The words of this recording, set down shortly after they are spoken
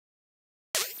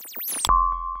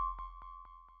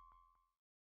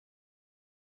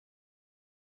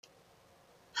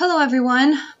Hello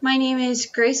everyone, my name is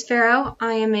Grace Farrow.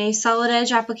 I am a Solid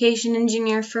Edge Application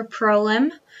Engineer for Prolim,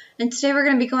 and today we're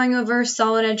going to be going over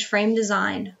Solid Edge frame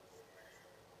design.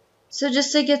 So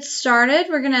just to get started,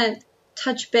 we're going to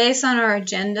touch base on our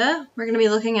agenda. We're going to be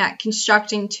looking at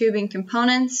constructing tubing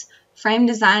components, frame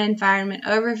design environment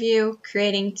overview,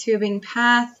 creating tubing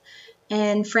path,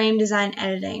 and frame design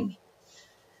editing.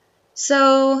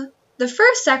 So the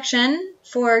first section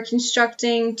for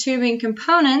constructing tubing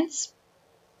components,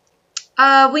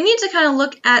 we need to kind of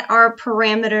look at our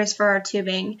parameters for our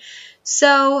tubing.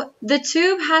 So the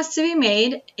tube has to be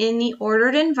made in the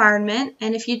ordered environment,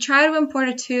 and if you try to import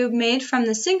a tube made from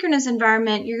the synchronous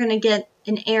environment, you're going to get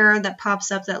an error that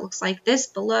pops up that looks like this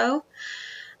below.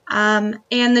 And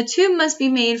the tube must be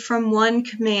made from one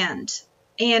command.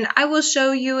 And I will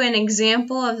show you an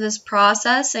example of this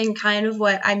process and kind of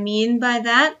what I mean by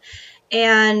that,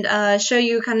 and show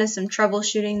you kind of some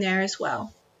troubleshooting there as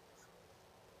well.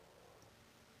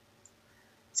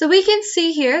 So we can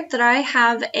see here that I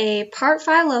have a part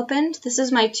file opened. This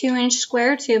is my 2-inch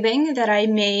square tubing that I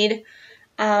made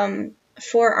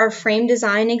for our frame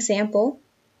design example.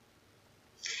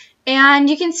 And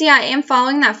you can see I am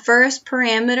following that first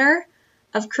parameter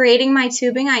of creating my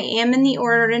tubing. I am in the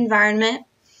ordered environment.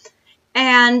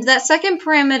 And that second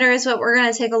parameter is what we're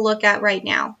going to take a look at right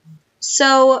now.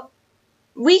 So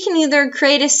we can either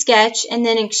create a sketch and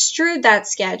then extrude that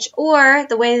sketch, or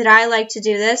the way that I like to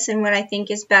do this and what I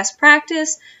think is best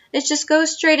practice is just go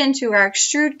straight into our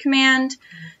extrude command,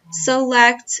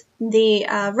 select the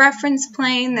reference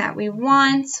plane that we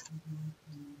want,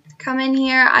 come in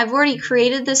here. I've already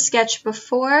created this sketch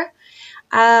before.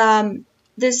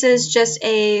 This is just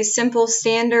a simple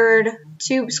standard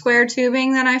square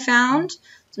tubing that I found.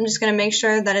 So I'm just going to make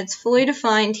sure that it's fully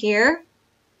defined here.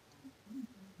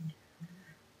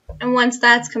 And once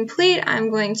that's complete,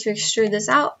 I'm going to extrude this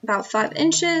out about 5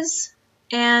 inches,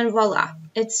 and voila,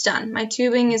 it's done. My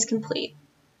tubing is complete.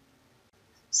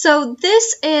 So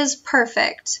this is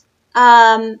perfect.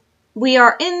 We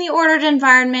are in the ordered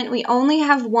environment. We only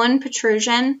have one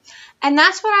protrusion, and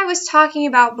that's what I was talking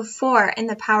about before in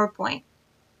the PowerPoint.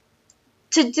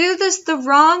 To do this the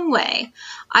wrong way,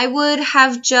 I would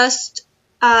have just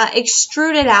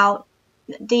extruded out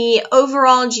the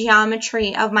overall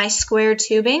geometry of my square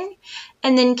tubing,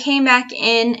 and then came back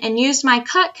in and used my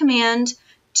cut command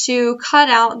to cut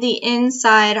out the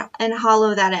inside and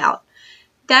hollow that out.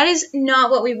 That is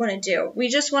not what we want to do. We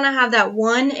just want to have that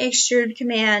one extrude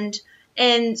command,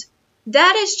 and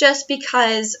that is just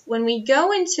because when we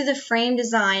go into the frame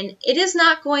design, it is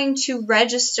not going to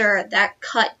register that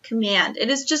cut command. It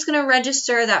is just going to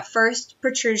register that first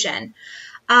protrusion.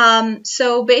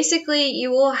 So basically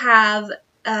you will have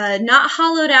not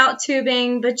hollowed out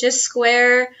tubing, but just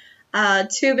square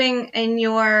tubing in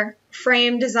your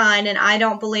frame design, and I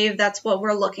don't believe that's what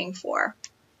we're looking for.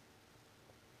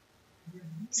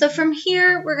 So from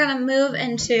here, we're going to move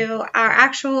into our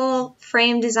actual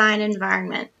frame design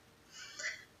environment.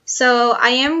 So I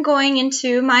am going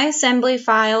into my assembly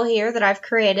file here that I've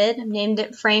created. I've named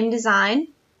it Frame Design.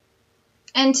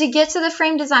 And to get to the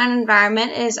frame design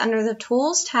environment is under the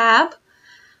Tools tab.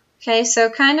 Okay, so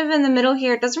kind of in the middle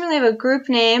here, it doesn't really have a group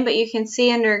name, but you can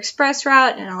see under Express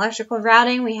Route and Electrical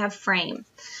Routing, we have Frame.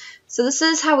 So this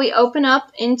is how we open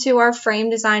up into our frame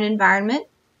design environment.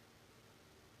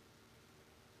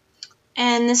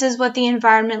 And this is what the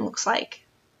environment looks like.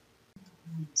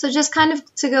 So just kind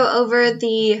of to go over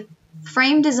the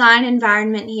frame design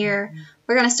environment here,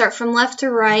 we're going to start from left to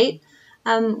right.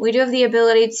 We do have the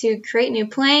ability to create new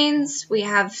planes. We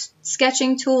have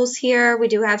sketching tools here. We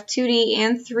do have 2D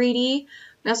and 3D.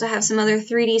 We also have some other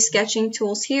 3D sketching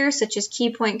tools here, such as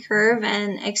Key Point Curve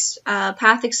and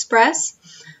Path Express.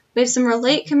 We have some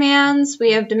relate commands.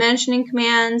 We have dimensioning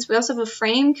commands. We also have a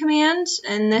frame command,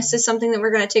 and this is something that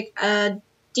we're going to take a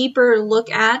deeper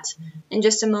look at in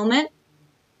just a moment.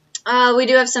 We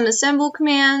do have some assemble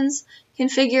commands,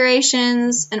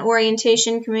 configurations, and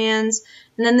orientation commands.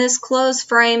 And then this closed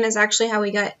frame is actually how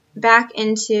we got back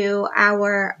into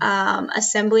our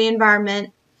assembly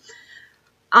environment.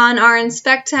 On our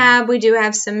inspect tab, we do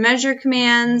have some measure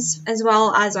commands as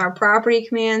well as our property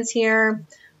commands here.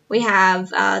 We have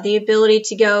the ability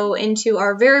to go into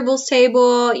our variables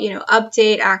table,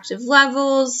 update active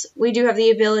levels. We do have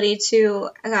the ability to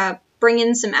bring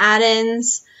in some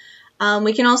add-ins.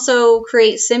 We can also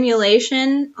create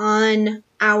simulation on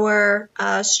our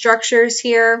structures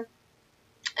here.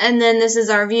 And then this is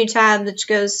our view tab, which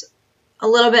goes a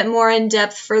little bit more in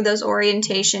depth for those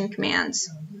orientation commands.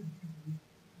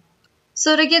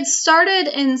 So to get started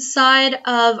inside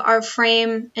of our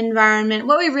frame environment,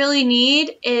 what we really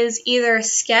need is either a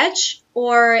sketch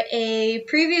or a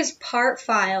previous part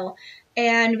file.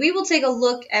 And we will take a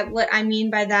look at what I mean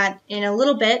by that in a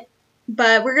little bit.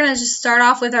 But we're going to just start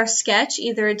off with our sketch,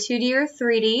 either a 2D or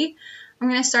 3D. I'm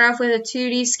going to start off with a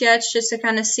 2D sketch just to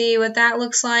kind of see what that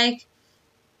looks like.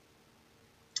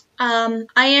 I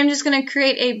am just going to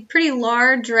create a pretty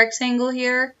large rectangle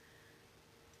here.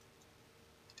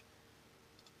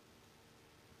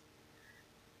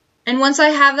 And once I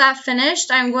have that finished,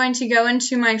 I'm going to go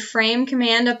into my frame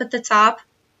command up at the top.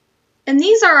 And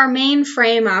these are our main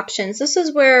frame options. This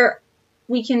is where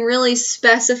we can really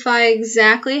specify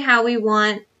exactly how we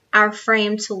want our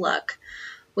frame to look.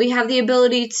 We have the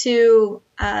ability to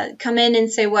come in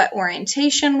and say what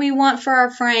orientation we want for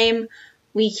our frame.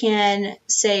 We can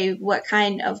say what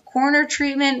kind of corner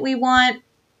treatment we want.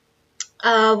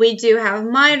 We do have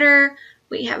miter.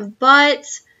 We have butt.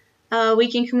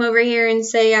 We can come over here and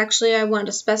say, actually, I want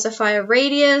to specify a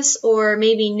radius or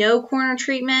maybe no corner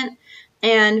treatment.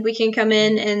 And we can come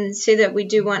in and say that we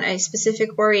do want a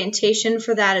specific orientation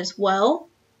for that as well.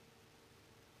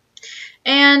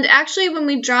 And actually, when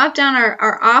we drop down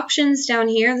our options down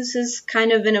here, this is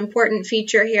kind of an important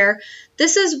feature here.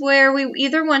 This is where we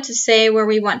either want to say where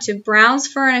we want to browse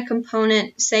for a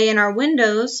component, say in our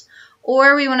windows,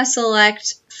 or we want to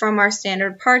select from our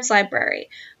standard parts library.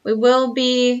 We will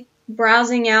be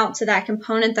browsing out to that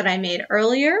component that I made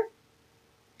earlier.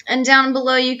 And down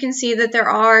below you can see that there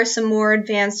are some more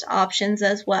advanced options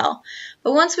as well.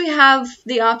 But once we have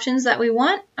the options that we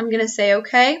want, I'm going to say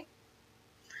OK.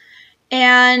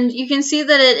 And you can see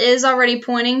that it is already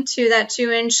pointing to that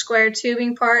 2-inch square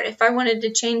tubing part. If I wanted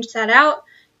to change that out,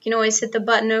 you can always hit the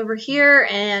button over here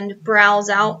and browse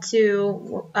out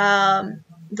to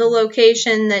the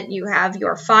location that you have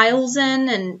your files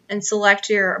in and select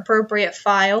your appropriate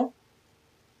file.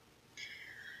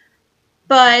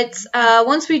 But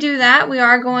once we do that, we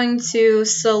are going to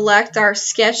select our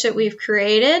sketch that we've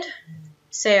created,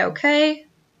 say OK.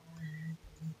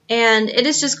 And it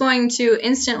is just going to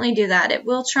instantly do that. It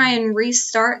will try and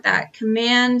restart that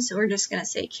command, so we're just going to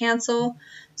say cancel.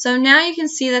 So now you can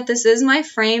see that this is my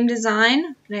frame design.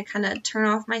 I'm going to kind of turn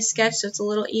off my sketch so it's a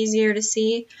little easier to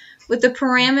see with the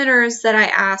parameters that I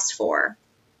asked for.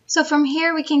 So from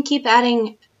here we can keep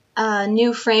adding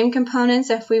new frame components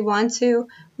if we want to.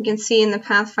 We can see in the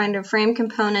Pathfinder frame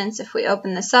components, if we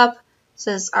open this up, it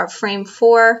says our frame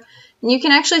 4. And you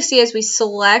can actually see as we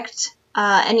select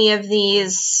any of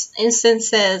these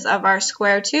instances of our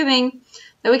square tubing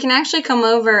that we can actually come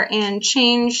over and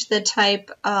change the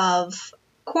type of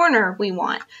corner we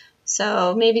want.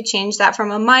 So maybe change that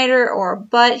from a miter or a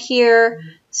butt here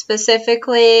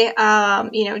specifically.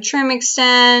 Trim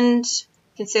extend.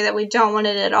 You can say that we don't want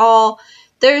it at all.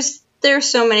 There's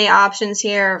so many options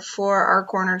here for our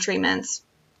corner treatments.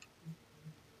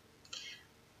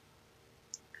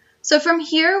 So from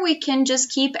here we can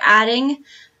just keep adding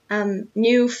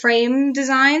new frame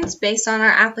designs based on our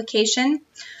application.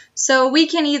 So we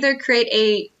can either create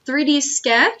a 3D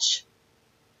sketch,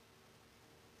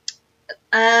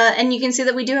 and you can see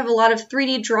that we do have a lot of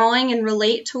 3D drawing and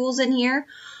relate tools in here,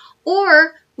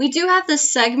 or we do have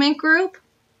this segment group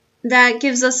that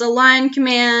gives us a line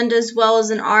command as well as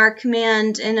an R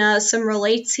command and some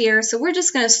relates here. So we're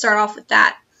just going to start off with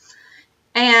that.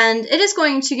 And it is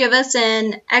going to give us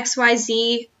an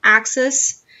XYZ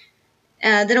axis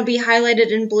that'll be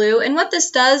highlighted in blue. And what this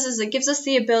does is it gives us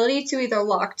the ability to either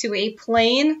lock to a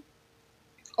plane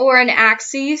or an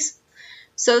axis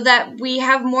so that we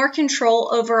have more control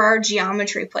over our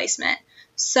geometry placement.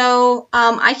 So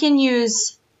I can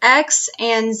use X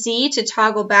and Z to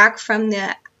toggle back from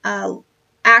the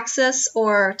axis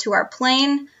or to our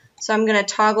plane. So I'm going to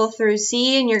toggle through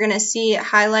Z, and you're going to see it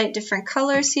highlight different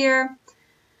colors here.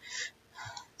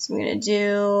 So I'm going to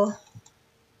do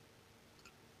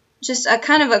just a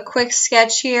kind of a quick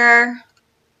sketch here.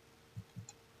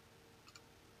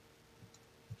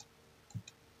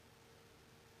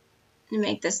 And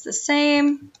make this the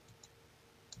same.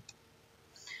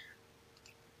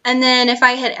 And then if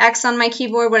I hit X on my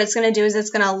keyboard, what it's going to do is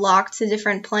it's going to lock to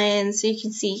different planes. So you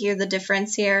can see here the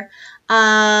difference here.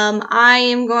 I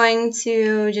am going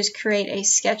to just create a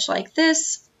sketch like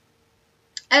this.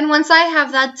 And once I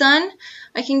have that done,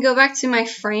 I can go back to my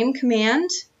frame command,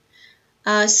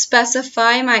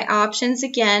 specify my options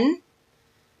again.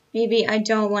 Maybe I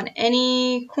don't want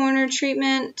any corner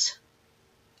treatment.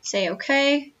 Say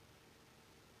OK.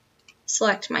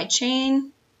 Select my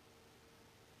chain.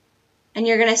 And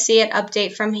you're going to see it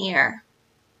update from here.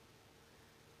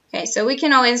 Okay, so we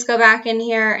can always go back in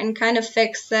here and kind of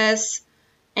fix this.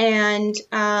 And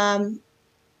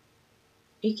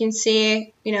you can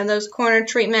see, those corner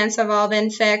treatments have all been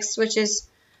fixed, which is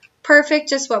perfect,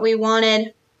 just what we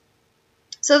wanted.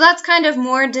 So that's kind of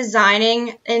more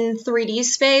designing in 3D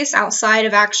space outside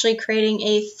of actually creating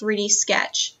a 3D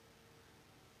sketch.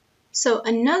 So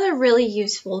another really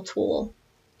useful tool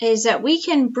is that we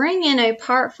can bring in a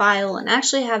part file and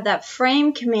actually have that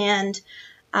frame command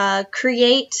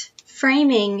create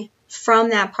framing from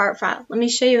that part file. Let me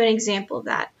show you an example of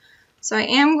that. So I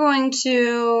am going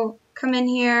to come in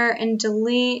here and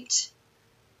delete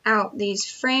out these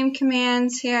frame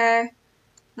commands here.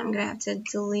 I'm going to have to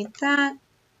delete that.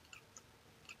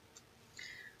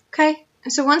 Okay,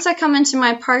 so once I come into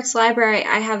my parts library,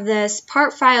 I have this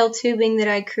part file tubing that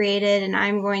I created, and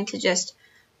I'm going to just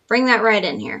bring that right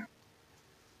in here.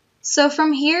 So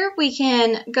from here, we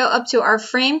can go up to our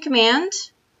frame command,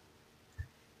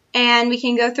 and we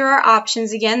can go through our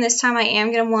options again. This time I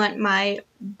am going to want my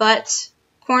butt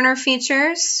corner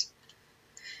features.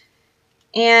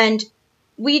 And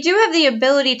we do have the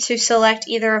ability to select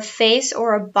either a face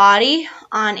or a body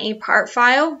on a part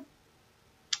file.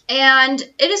 And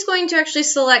it is going to actually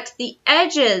select the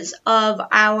edges of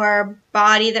our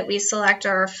body that we select or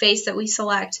our face that we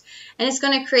select. And it's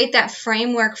going to create that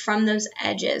framework from those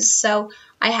edges. So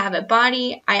I have a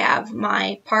body, I have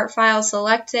my part file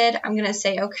selected. I'm going to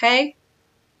say OK.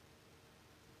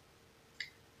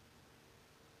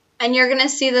 And you're going to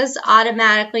see this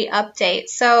automatically update.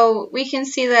 So we can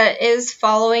see that it is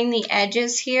following the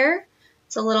edges here.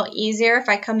 It's a little easier if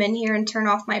I come in here and turn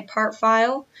off my part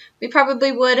file. We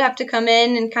probably would have to come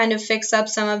in and kind of fix up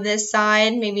some of this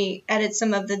side, maybe edit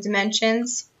some of the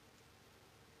dimensions.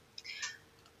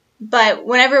 But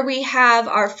whenever we have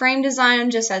our frame design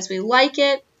just as we like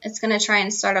it, it's going to try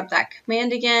and start up that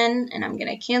command again, and I'm going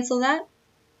to cancel that.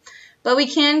 But we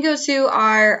can go to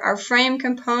our frame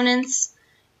components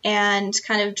and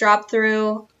kind of drop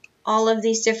through all of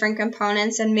these different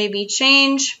components and maybe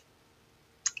change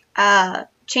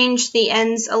the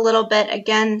ends a little bit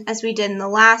again as we did in the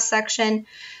last section.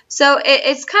 So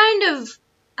it's kind of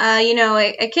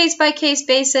a case-by-case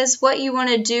basis, what you want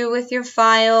to do with your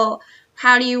file,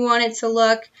 how do you want it to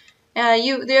look.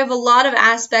 You have a lot of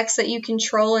aspects that you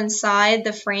control inside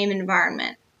the frame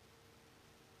environment.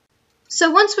 So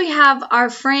once we have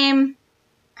our frame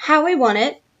how we want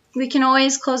it, we can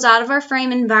always close out of our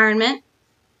frame environment.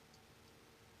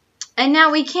 And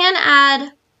now we can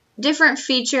add different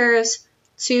features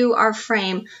to our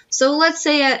frame. So let's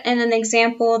say in an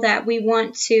example that we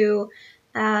want to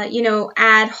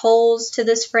add holes to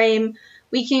this frame.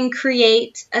 We can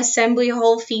create assembly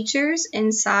hole features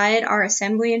inside our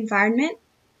assembly environment.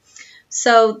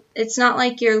 So it's not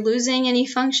like you're losing any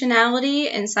functionality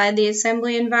inside the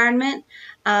assembly environment.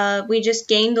 We just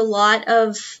gained a lot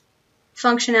of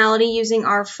functionality using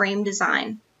our frame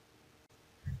design.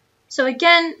 So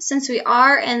again, since we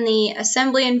are in the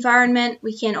assembly environment,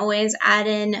 we can always add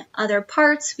in other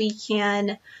parts. We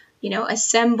can,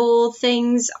 assemble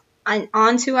things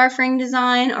onto our frame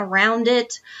design, around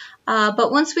it.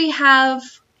 But once we have,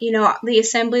 the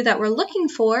assembly that we're looking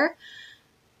for,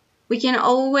 we can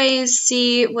always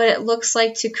see what it looks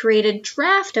like to create a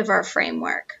draft of our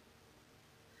framework.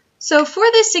 So for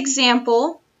this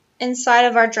example, inside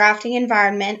of our drafting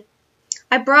environment,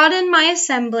 I brought in my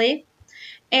assembly,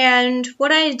 and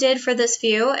what I did for this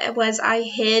view was I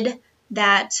hid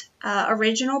that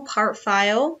original part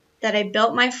file that I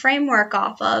built my framework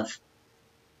off of.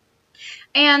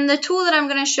 And the tool that I'm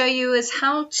going to show you is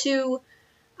how to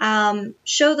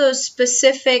show those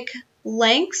specific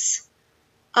lengths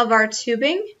of our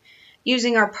tubing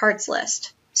using our parts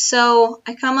list. So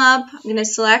I come up, I'm going to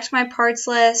select my parts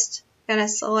list, I'm going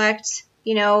to select,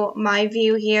 my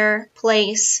view here,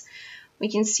 place. We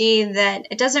can see that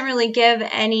it doesn't really give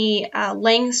any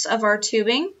lengths of our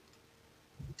tubing.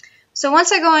 So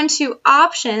once I go into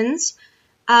options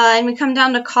and we come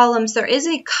down to columns, there is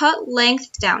a cut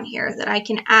length down here that I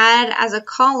can add as a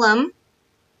column,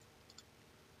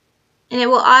 and it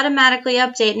will automatically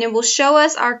update, and it will show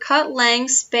us our cut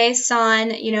lengths based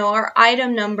on, our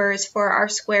item numbers for our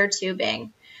square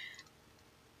tubing.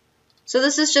 So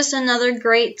this is just another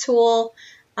great tool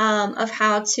of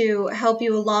how to help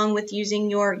you along with using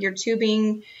your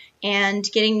tubing and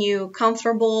getting you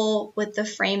comfortable with the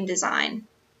frame design.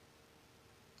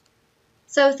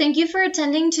 So thank you for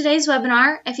attending today's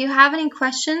webinar. If you have any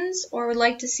questions or would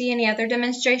like to see any other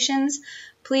demonstrations,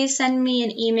 please send me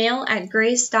an email at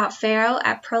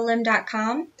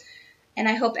grace.farrow@prolim.com, and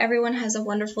I hope everyone has a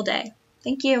wonderful day.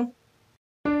 Thank you.